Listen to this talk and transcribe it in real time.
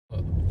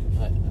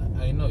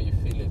know you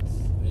feel it.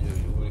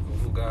 You will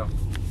kuvuga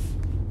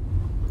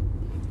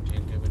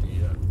jinge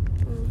buriya.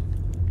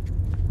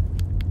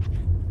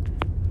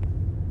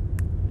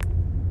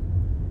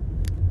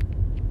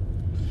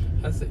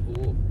 Ase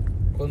ubu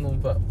ko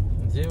numva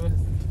njyewe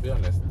to be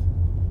honest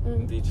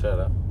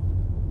ndicara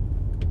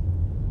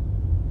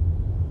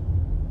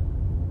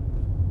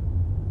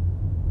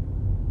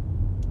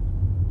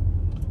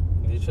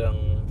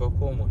numva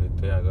ko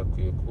Muheto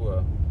yagakwiye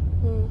kuba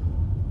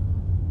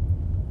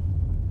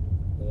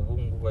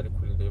ubu ngubu ari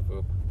kuri level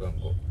yo kuvuga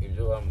ngo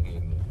ibyo bambwiye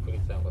ni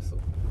ukuri cyangwa se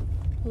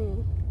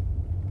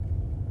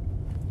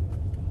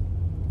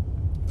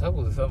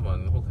habuze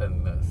someone who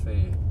can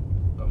say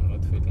I'm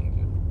not feeling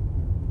you.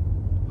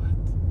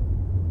 What?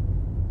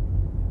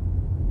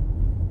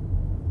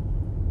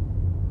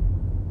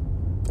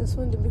 That's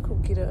when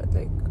mbikubwira,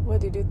 like,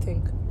 what did you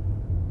think?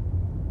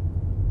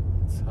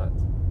 It's hard.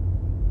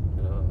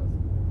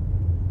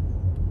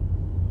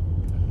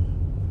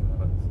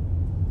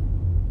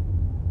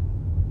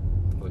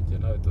 Ngo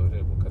nawe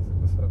duhurire mu kazi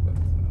gusa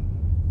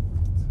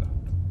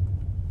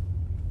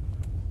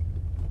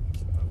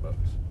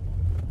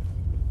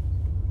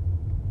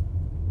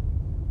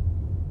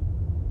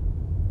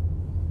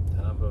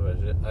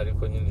tarambabaje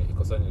ariko nyine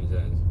ikosa ni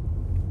ryanjye.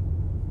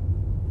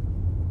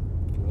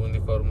 Ubundi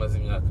ko wari umaze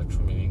imyaka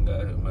 10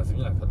 n'ingahe, umaze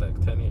imyaka like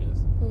 10 years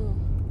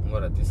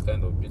nkora this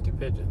kind of beauty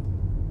pageant.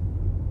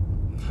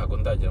 Ntago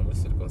ndagera muri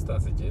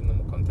circumstance igihe no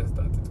mu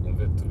contestant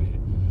twumve turi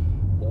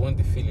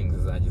ubundi feelings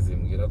zanjye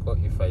zimbwira ko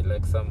if I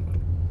like someone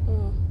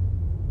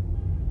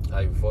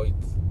I avoid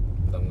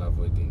them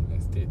avoiding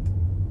instead.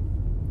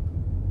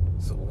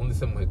 So ubundi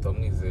se Muheto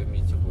wamwizeyemo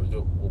iki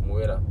buryo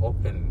umuwera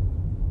open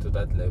to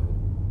that level.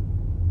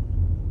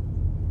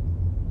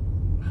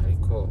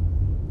 Ariko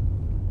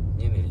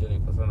nyine iryo ni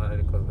ikosa naho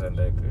ariko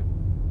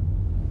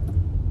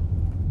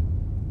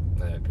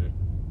I agree.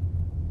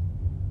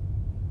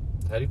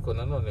 Ariko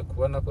nanone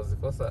kuba nakoze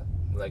ikosa,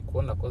 like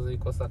kuba nakoze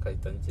ikosa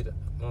akahita ngira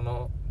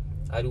noneho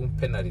ari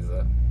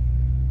umpenaliza.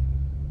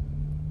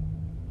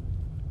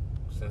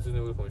 Sinzi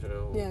niba uri kumvira.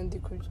 Yeah,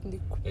 ndiko.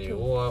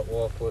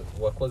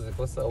 Wakoze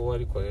ikosa uwo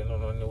ariko rero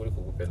none uri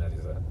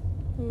kugupenaliza.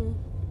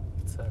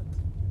 Sad.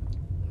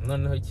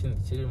 Noneho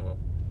ikindi kirimo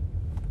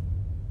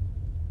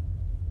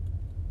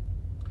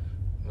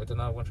Muheto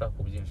ntabwo nshaka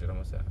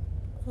kubyinjiramo cyane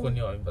kuko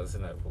niyo wabimbaza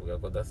sinabivuga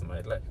ko that's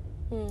my life.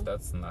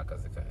 That's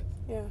nakazi kanjye.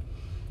 Yeah.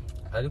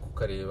 Ariko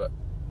ukareba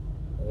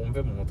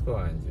wumve mu mutwe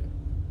wanjye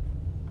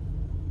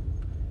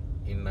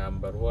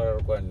intambara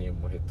wararwaniye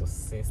Muheto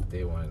since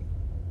day one.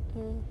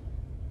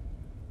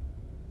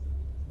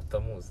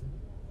 Utamuzi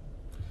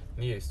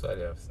niyo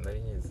histoire yawe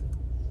sinari nyizi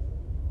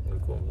muri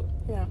kumva.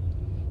 Yeah.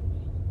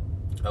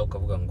 Aho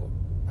ukavuga ngo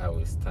I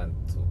will stand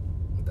to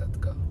that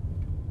girl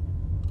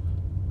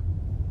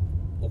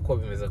uko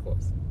bimeze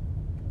kose.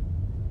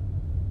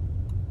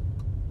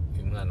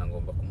 Uyu mwana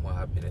ngomba kumuha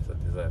happiness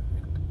deserve.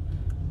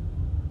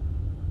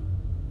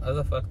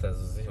 Other factors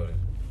uzihore.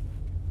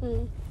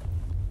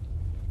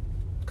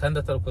 Kandi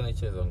atari uko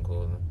ntekereza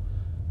ngo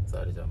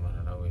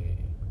nzaryamana nawe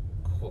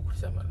kuko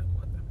kuryamana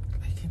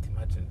I can't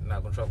imagine.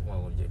 Ntabwo nshobora kumva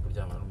ngo ngiye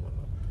kuryamana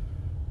n'umuntu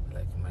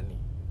like money.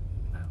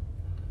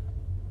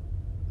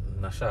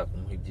 Nashaka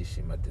kumuha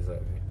ibyishimo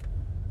deserve.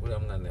 Uriya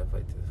mwana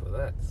yafighting for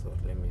that, so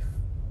let me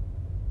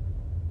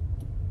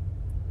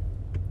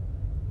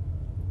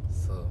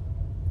so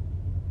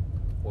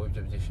wowe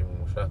ibyo byishimo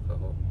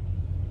mushakaho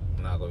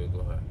ntabwo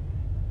biguhaye.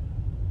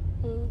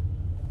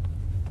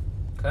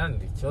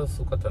 Kandi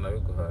cyose uko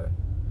atanabiguhaye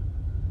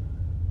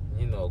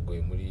nyine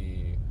waguye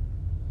muri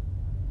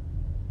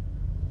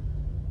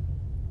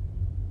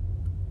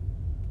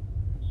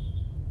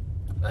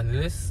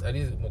unless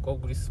ari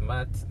umukobwa uri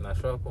smart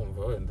nashobora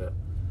kumva wenda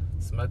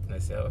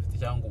smartness yaba afite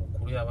cyangwa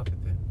ubukuru yaba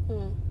afite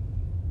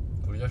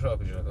buryo ashobora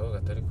kugira akavuga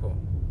atari ko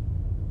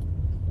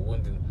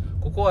ubundi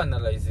kuko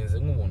analyzinze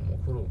nk'umuntu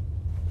mukuru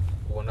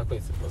ubona ko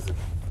it's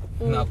possible.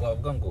 Ntabwo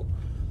wavuga ngo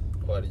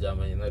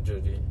waryamanye na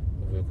Jory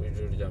uvuye kuri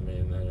Jory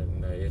uryamanye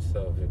na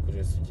Elsa uvuye kuri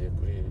Elsa ugiye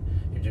kuri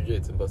ibyo byo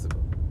it's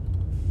impossible.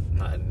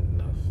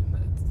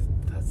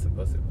 That's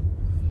impossible.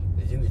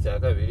 Ikindi cya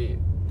kabiri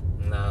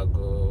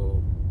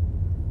ntago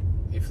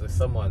if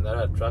someone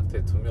are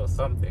attracted to me or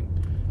something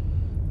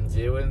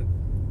njyewe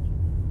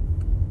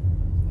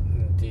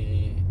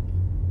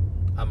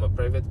I'm a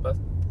private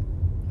person.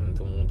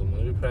 Umuntu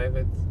muri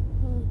private.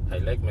 I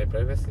like my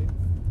privacy.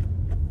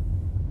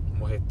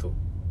 Muheto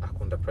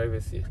akunda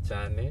privacy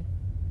cyane.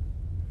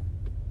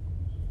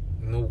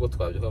 Nubwo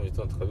twabyuka mu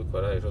gitondo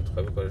tukabikora ejo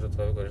tukabikora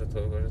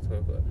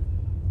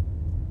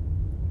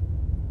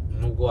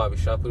nubwo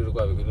wabishaka uri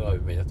rwabigwi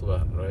wabimenya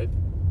tubana right.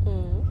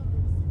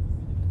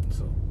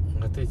 So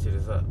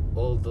ngatekereza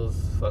all those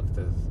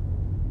factors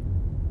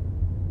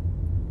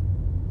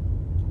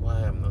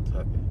why I'm not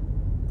happy.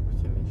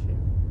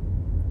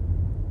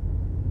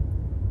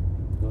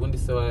 Ubundi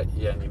se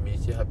yanyimiye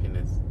iki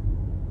happiness?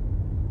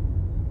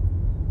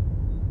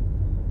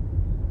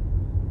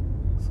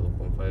 So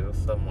compare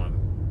someone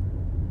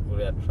who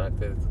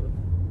attracted to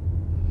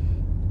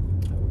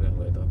I wouldn't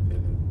let them feel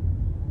it.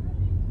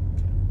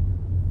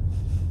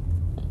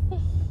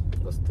 Okay.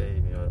 stay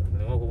in your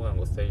ni nko kuvuga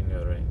ngo stay in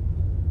your lane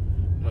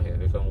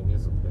reka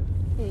nkubwize ukuri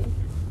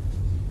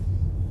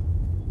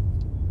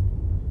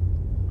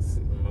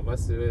mama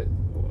siwe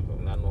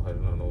nanuhari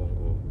none ubu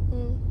ngubu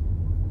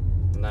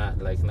nta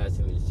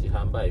kintu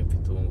gihambaye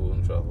mfite ubu ngubu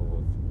nshobora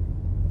kuvuga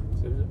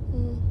sibyo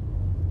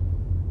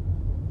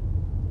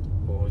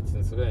ubu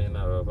nsigaranye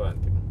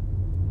n'abavandimwe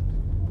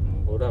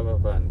mbura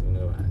abavandimwe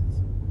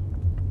banjye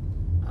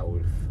I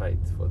will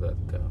fight for that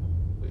girl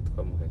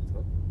witwa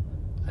Muheto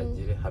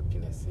agire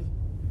happiness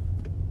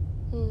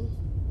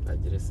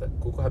agire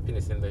kuko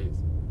happiness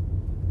ndayizi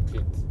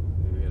kid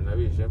ibintu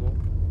nabijemo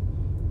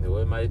the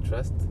way my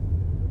trust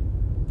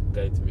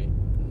guide me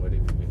muri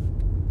ibi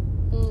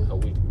I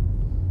will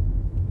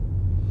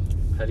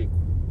ariko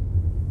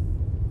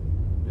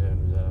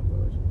ibintu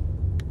byarambabaje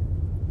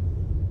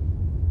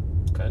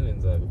kandi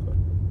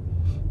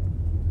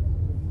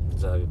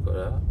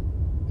nzabikora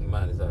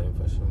Imana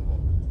izabimfashemo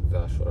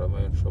nzashoramo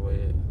ayo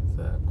nshoboye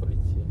nzakora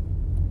iki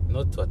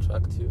not to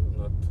attract you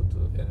not to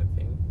do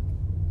anything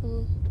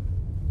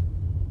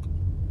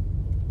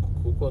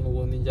kuko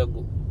n'ubundi njya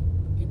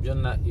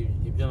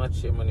ibyo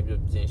naciyemo nibyo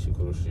byinshi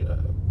kurusha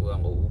kuvuga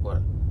ngo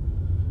gukora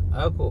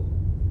ariko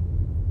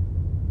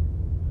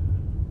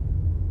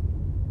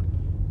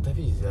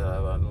ndabizi hari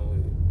abantu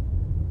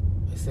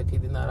ese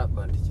kidi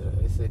ntarakwandikira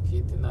ese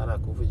kidi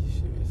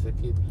ntarakuvugisha ibi ese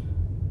kidi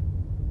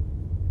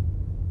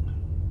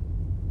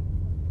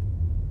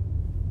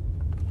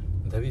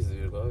ndabizi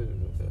birwaho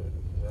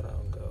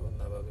baraho ngaho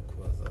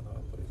n'ababikubaza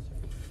n'abakora iki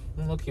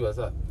nko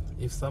kibaza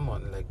if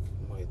someone like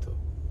Muheto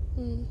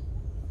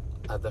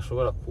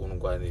adashobora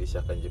kundwanira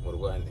ishyaka njye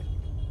murwanira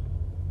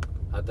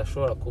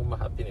adashobora kumpa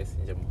happiness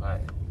njye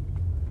muhaye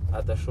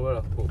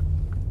adashobora ku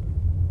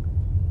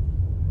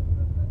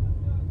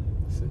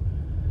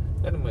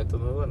yani Muheto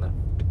mubona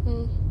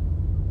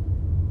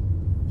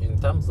in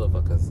terms of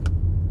akazi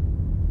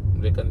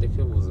reka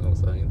ndeke ubuzima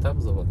gusa in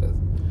terms of akazi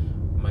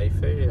my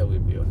failure will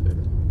be your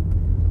failure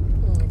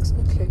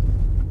exactly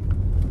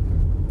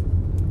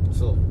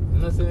so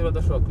nase niba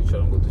adashobora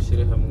kwicara ngo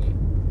dushyire hamwe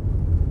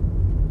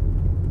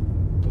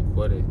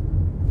dukore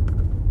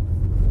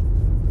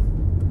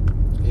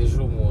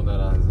ejo umuntu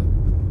araza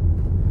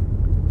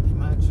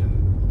imagine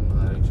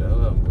umuntu aricara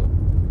avuga ngo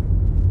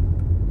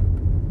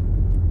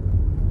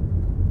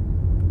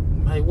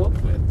my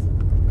workmate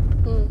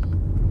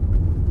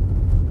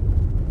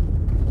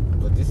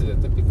but this is a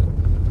typical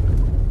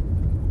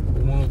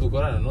umuntu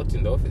dukorana not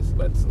in the office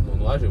but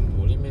umuntu waje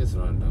muri Miss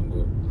Rwanda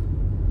ngo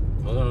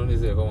magana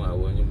nizeye ko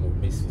mwabonye mu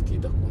Miss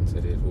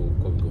idakunze rero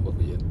uko bigomba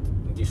kugenda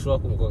ndishobora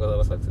ko umukobwa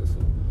azaba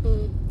successful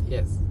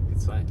yes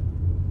it's fine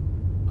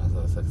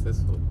azaba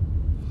successful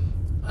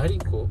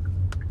ariko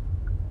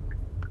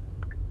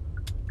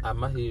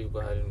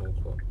amahirwe hari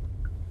nuko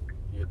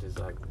you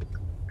deserve it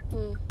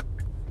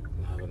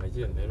ntabwo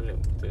nagiye nterure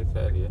mu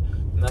terefariya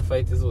na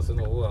fight zose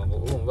no uvuga ngo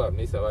urumva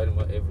Miss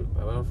abarimo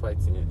abantu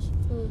fights nyinshi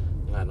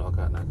mwana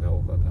wakanaka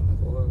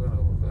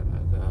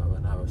aba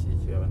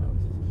nabashyigikiye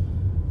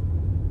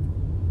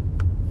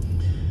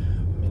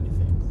many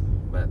things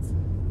but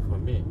for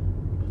me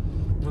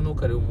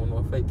nuko ari umuntu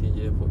wa fighting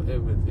for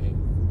everything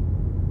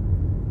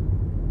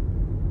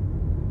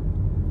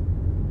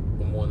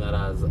umuntu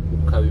araza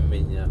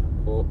ukabimenya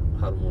ko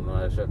hari umuntu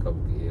waje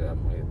akabwira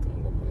Muheto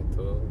ngo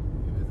Muheto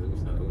bimeze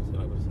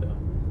gutya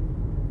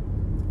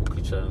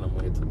ukicarana na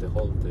Muheto the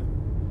whole day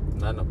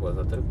nana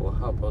kubaza atari ko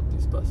how about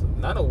this person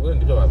nana ubwo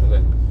ndibyo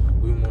bavuganye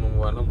uyu muntu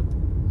mubana mute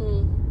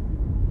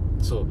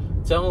so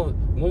cyangwa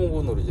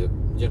nk'ubu n'urugero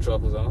ngiye nshobora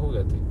kuza nkavuga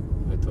ati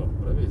Muheto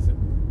urabizi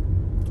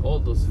all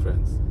those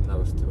friends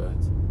n'abafite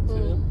banjye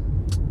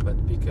but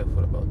be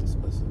careful about this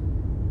person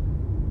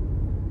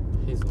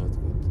he's not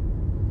good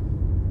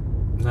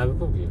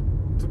nabikubwira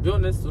to be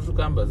honest uje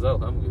ukambaza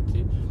ukambwira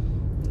uti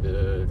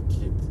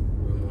kid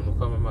uyu muntu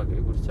uko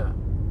amamagaye gutya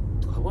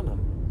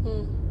tukabonana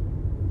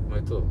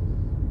Muheto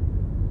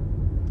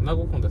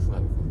nagukunda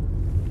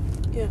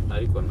sinabikunda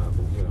ariko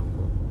nakubwira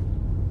ngo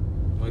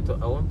Muheto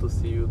I want to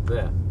see you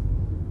there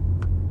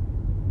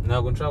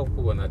ntabwo nshaka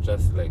kukubona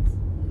just like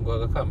ngo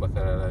agakamba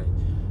kararaye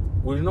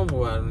uri no mu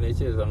bantu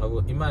ntekereza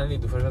ngo Imana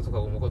nidufasha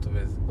tukaguma uko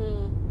tumeze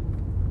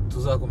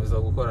tuzakomeza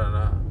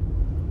gukorana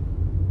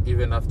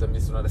even after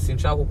Miss Rwanda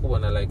sinshaka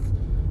kukubona like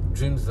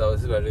dreams zawe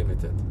ziba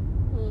limited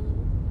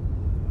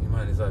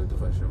Imana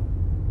izabidufashemo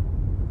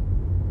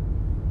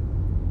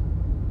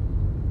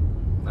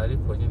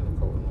ariko nyine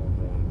ukabona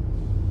umuntu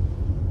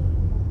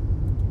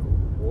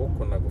wo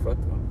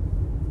kunagufata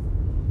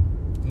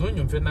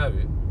ntunyumve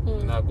nabi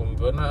ntabwo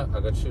mbona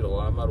agaciro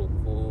wamara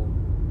uku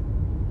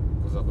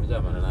kuza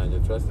kuryamana nanjye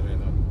trust me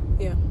no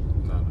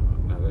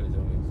ntabwo ari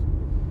byo mwiza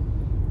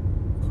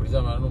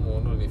kuryamana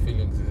n'umuntu ni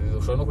feelings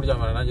ushobora no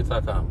kuryamana nanjye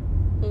utakamba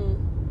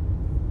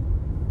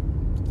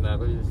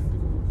ntabwo ari byo ndi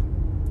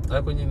kuvuga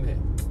ariko nyine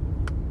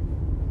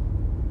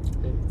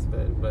it's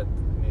very bad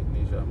ni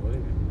ijambo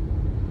ribi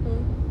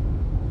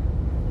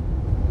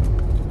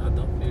I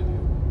don't feel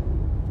you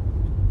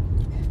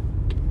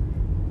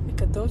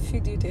I don't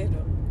feel you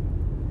rero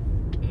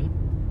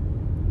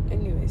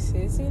anyway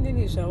sinzi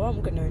ni ijambo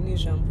wambwa nawe ni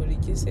ijambo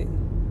rigize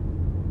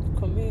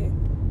bikomeye.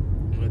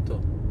 Muheto,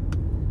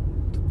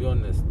 to be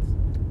honest,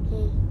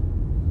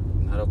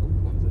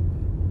 naragukunze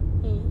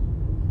pe.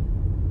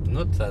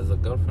 Not as a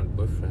girlfriend,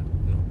 boyfriend,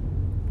 no.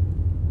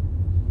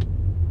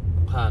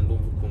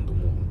 Ndumva ukunda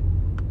umuntu,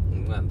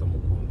 umwana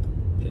ndamukunda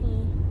pe.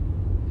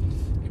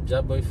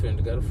 Ibya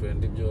boyfriend,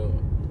 girlfriend ibyo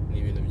ni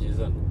ibintu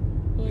byizana.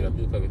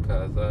 Birabyuka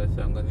bikaza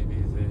cyangwa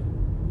nibize.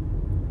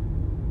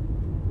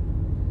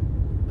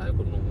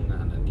 Ariko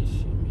n'umwana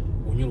ndishimiye.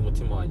 Unyura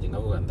umutima wanjye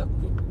nkavuga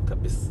ndakunda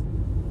kabisa.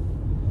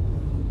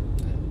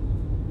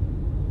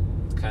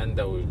 And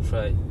I will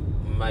try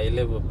my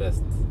level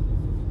best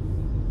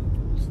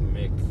to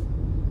make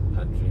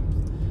her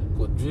dreams.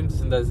 Good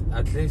dreams, and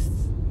at least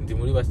ndi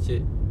muri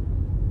bake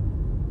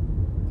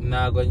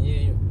nagwa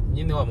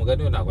nyine wa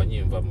mugani we nagwa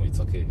nyimva mu it's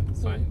okay,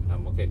 it's fine,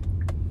 I'm okay.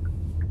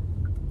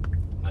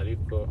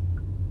 Ariko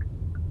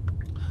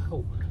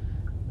how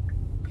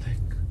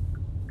like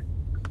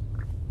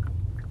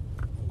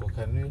ngo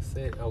can you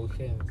say a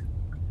weekend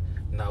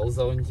na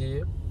uza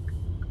ongiye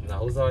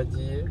na uza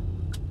wagiye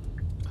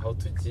how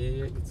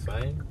tugiye it's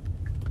fine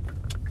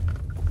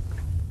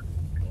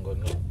ngo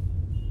no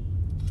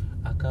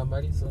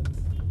akamarizo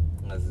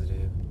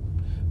nkazireba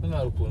none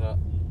hari ukuntu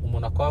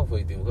umuntu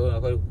akwavoidinga ukabona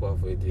ko ari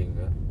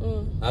kukwavoidinga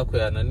ariko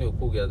yananiwe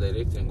ukubwira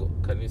direct ngo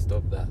can you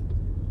stop that.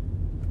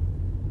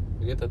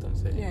 You get what I'm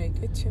saying? Yeah, I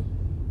get you.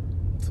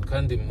 So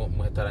kandi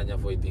muhetaranya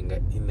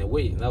avoidinga in a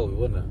way nawe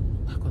ubibona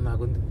ariko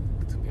ntago ndi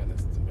to be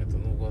honest mbeto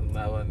nubwo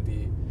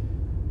n'abandi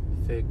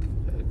fake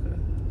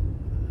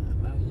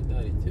nawe nyine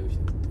hari igihe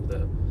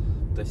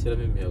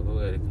udashyiramo imiyago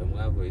ugareka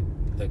mwavoid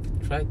like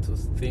try to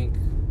think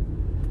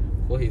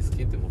ko his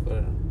kid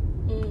mukorera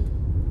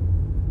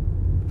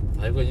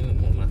ariko nyine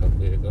umuntu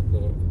akakwereka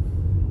ko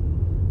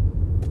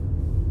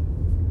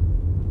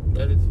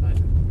that is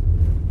fine.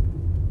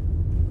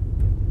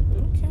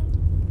 Okay,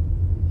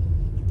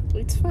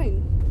 it's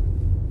fine.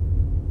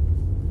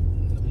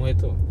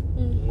 Muheto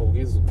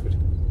mubwize ukuri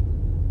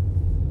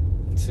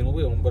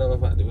sinubwiye mumbura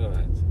abavandimwe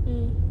banjye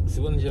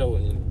sibona ngira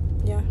bonyine.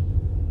 Yeah,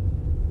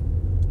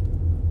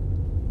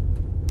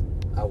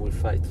 I will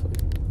fight for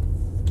you.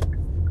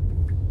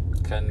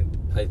 Can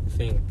I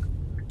think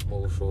mu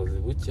bushobozi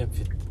buke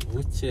mfite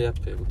bukeya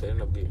pe butari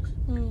na bwinshi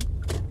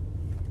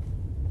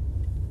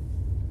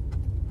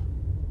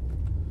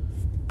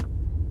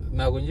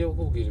ntabwo ngiye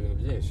kukubwira ibintu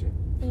byinshi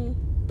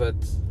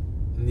but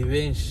ni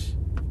benshi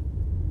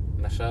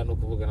nashaka no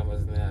kuvuga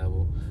n'amazina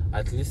yabo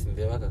at least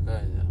ndeba aka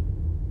kanya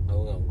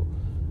navuga ngo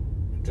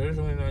George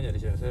umwe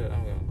n'abanyarwanda se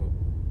aravuga ngo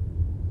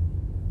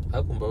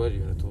akumva bari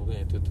ibintu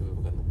tuvuganye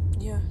tubivugana.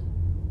 yeah.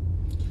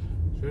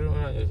 George umwe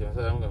n'abanyarwanda se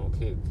aravuga ngo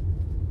kid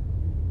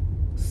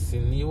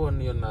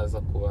sinibona iyo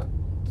naza kuba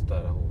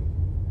tutarahuye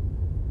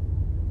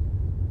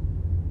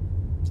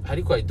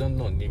ariko I don't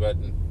know niba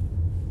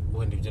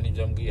wenda ibyo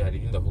nibyo mbwiye hari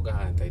ibindi avuga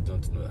ahandi I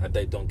don't know and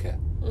I don't care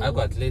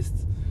ariko at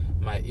least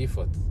my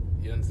effort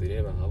iyo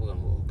nzireba nkavuga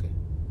ngo okay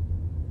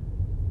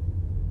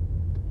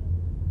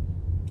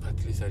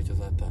at least hari icyo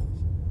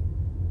zatanze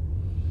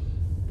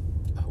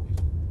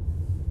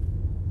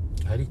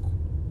ariko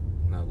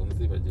ntabwo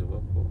muzibagirwa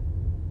ko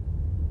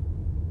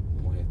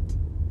Muheto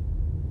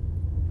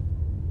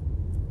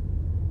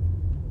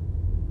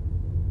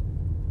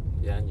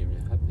yanyumye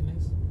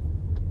happiness.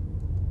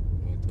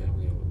 Muheto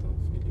yambwiye ngo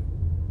don't feel you.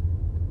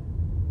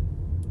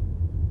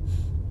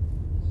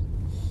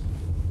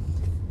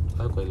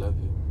 Ariko I love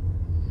you.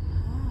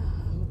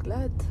 I'm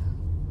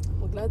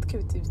glad ko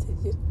ibiti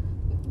bitagira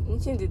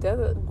n'ikindi. The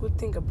other good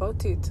thing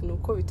about it ni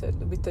uko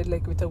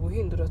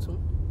bitaguhindura tu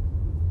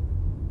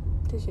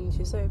ikintu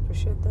cyiza. I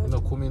appreciate that.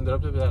 No kumindura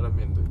byo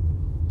byaraminduye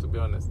to be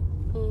honest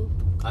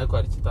ariko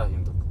hari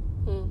kitahinduka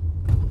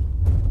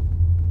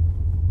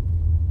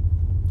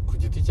ku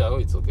giti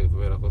cyawe it's okay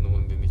kubera ko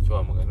n'ubundi nicyo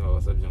wa mugani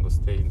wabasabye ngo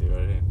stay in the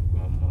lane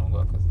mu murongo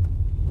w'akazi.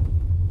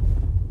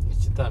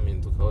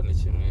 Ikitamindukaho ni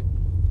kimwe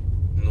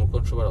nuko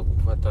nshobora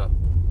gufata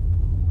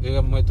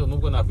rega Muheto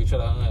nubwo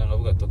nakwicara nkaya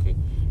nkavuga ati okay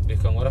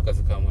reka nkora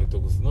akazi ka Muheto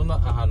gusa none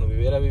ahantu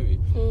bibera bibi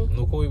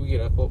nuko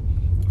wibwira ko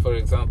for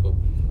example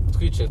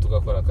twicaye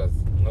tugakora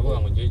akazi navuga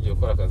ngo ngiye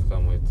gukora akazi ka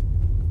Muheto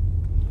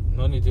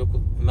none ibyo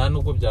nta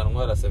nubwo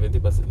byantwara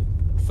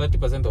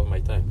 30% of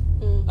my time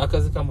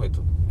akazi ka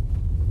Muheto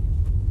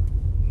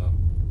no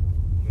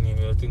ni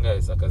minota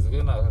ingahe akazi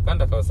ke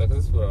kandi akaba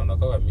successful abantu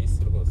akaba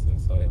miss rwose ni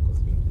sawa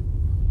yakoze ibintu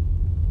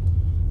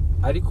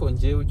ariko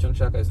ngewe icyo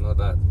nshaka is not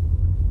that.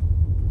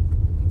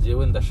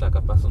 Ngewe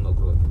ndashaka personal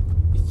growth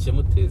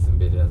ikimuteza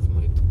imbere ya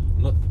Muheto.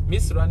 No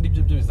Miss Rwanda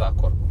ibyo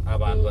bizakora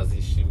abantu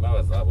bazishima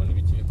bazabona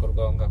ibiki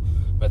bikorwa ngo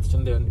but icyo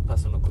ndeba ni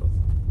personal growth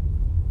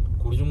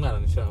ku buryo umwana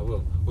nishaka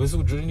ngo wese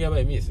ujuri ni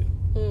yabaye Miss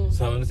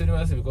saba ndetse ni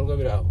basi bikorwa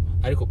biraho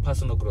ariko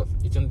personal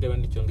growth icyo ndeba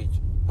ni cyo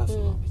ngicyo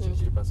personal icyo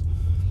kiri personal.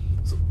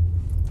 So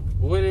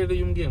wowe rero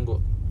yumbwiye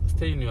ngo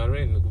stay in your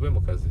lane gube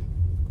mu kazi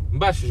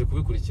mbashije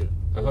kubikurikira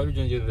akaba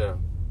ibyo ngendera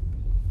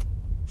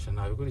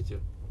shana bikurikira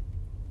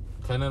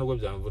kandi nubwo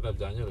byamvuna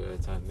byanyorohera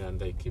cyane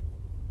and I keep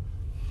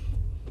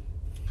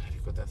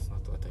ariko that's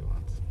not what I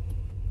want.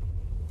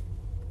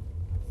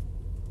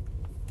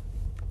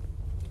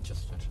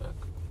 Just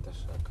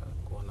ndashaka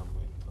kubona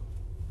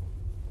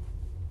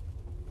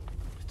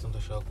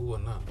ndashaka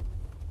kubona,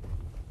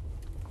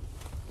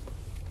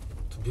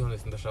 to be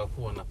honest, ndashaka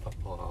kubona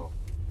papa wawe,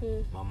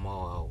 mama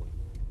wawe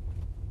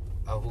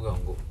avuga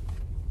ngo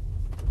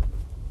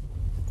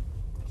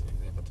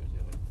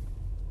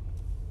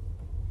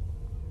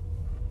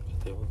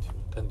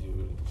kandi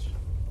yubirije.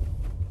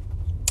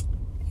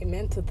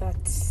 Amen to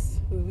that.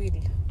 We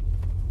will.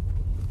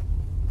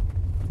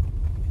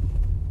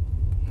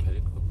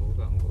 Ariko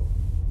kuvuga ngo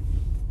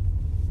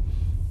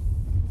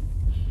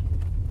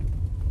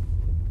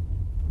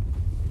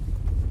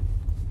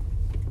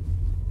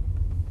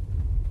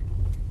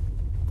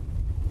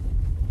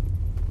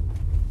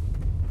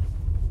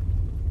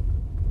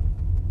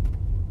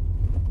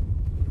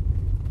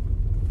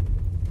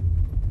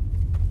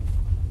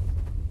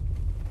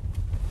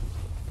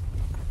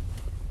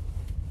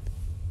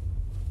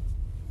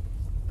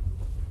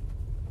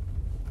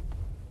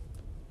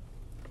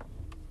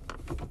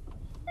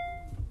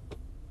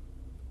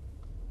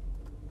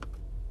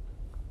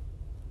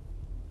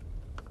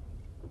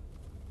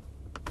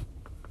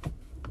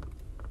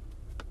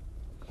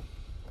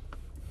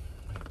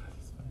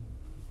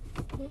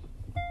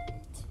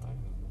it's fine.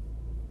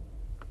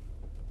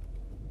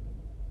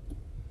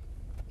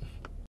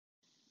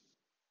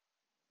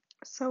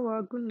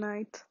 So, good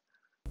night.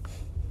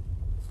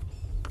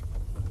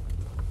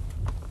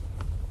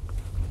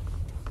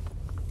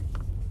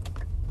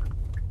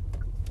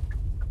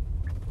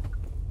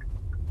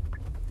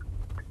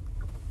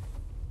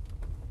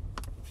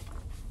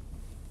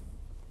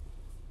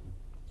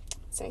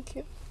 Thank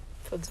you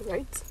for the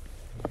ride.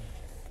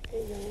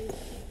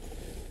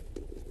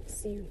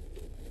 See you.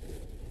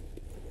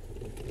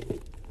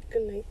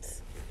 Good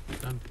night.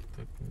 And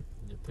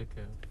you take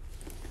care.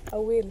 I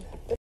will.